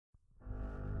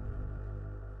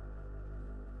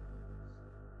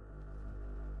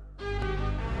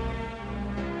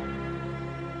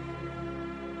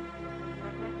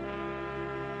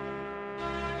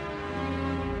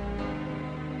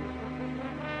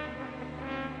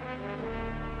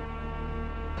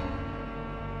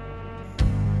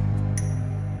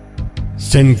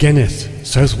Llangennith,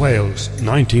 South Wales,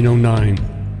 1909.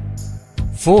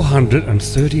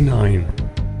 439.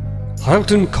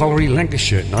 Hylton Colliery,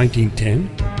 Lancashire, 1910.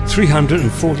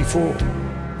 344.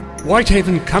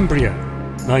 Whitehaven, Cumbria,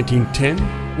 1910.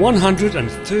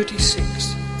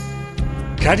 136.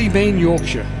 Caddymain,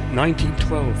 Yorkshire,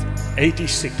 1912.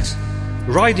 86.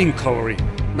 Riding Colliery,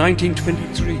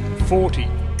 1923. 40.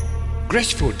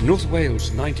 Greshford, North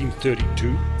Wales,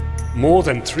 1932. More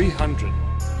than 300.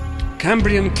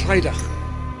 Cambrian Clydach,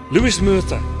 Lewis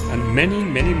Merthyr, and many,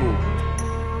 many more.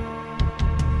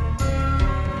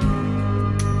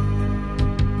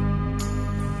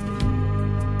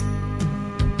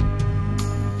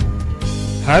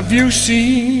 Have you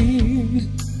seen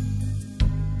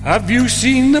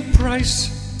the price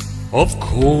of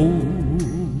coal?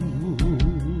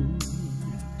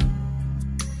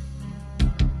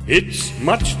 It's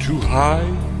much too high.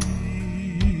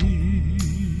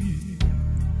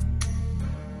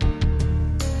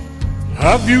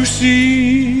 Have you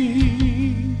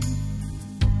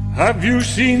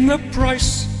seen the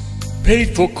price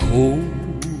paid for coal?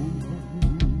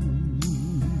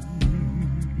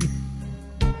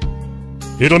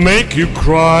 It'll make you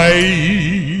cry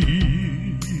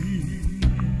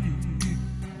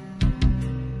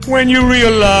when you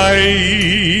realize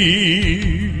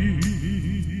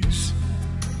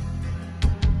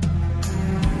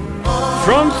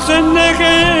from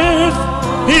Llangennith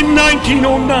in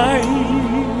 1909,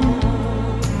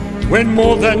 when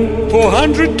more than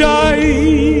 400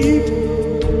 died,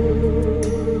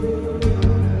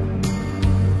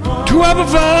 to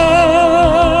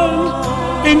Aberfan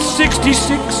in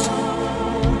 66,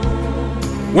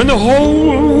 when the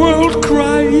whole world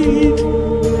cried,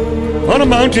 on a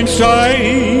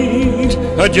mountainside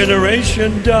a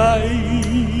generation died.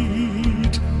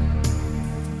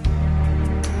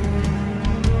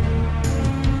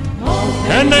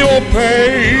 And they all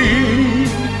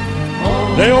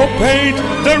paid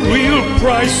the real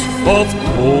price of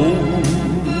coal.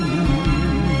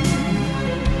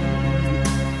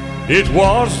 It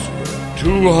was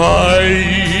too high.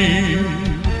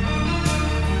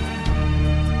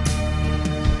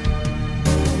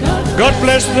 God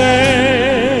bless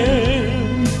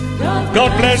them,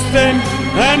 God bless them,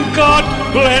 and God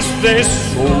bless their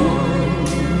souls.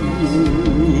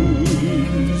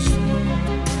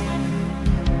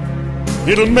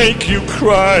 It'll make you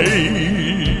cry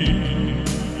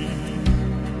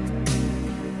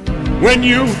when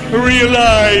you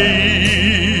realize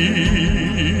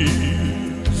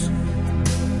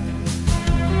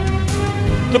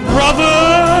the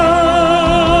brothers,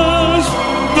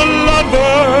 the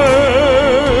lovers,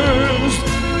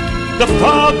 the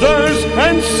fathers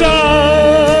and sons,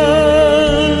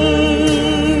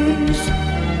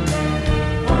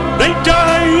 they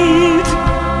died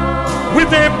with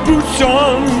their boots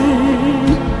on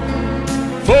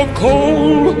for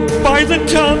coal by the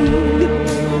ton.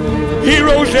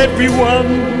 Heroes everyone,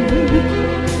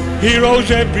 heroes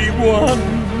everyone.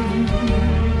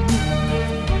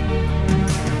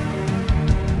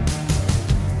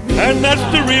 And that's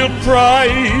the real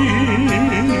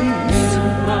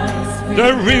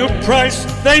price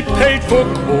they paid for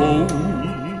coal.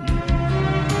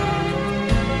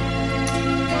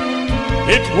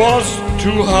 It was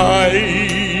too high,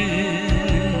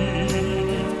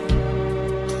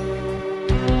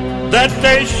 that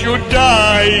they should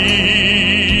die.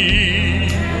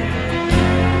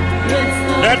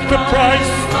 That's the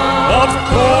price of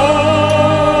coal.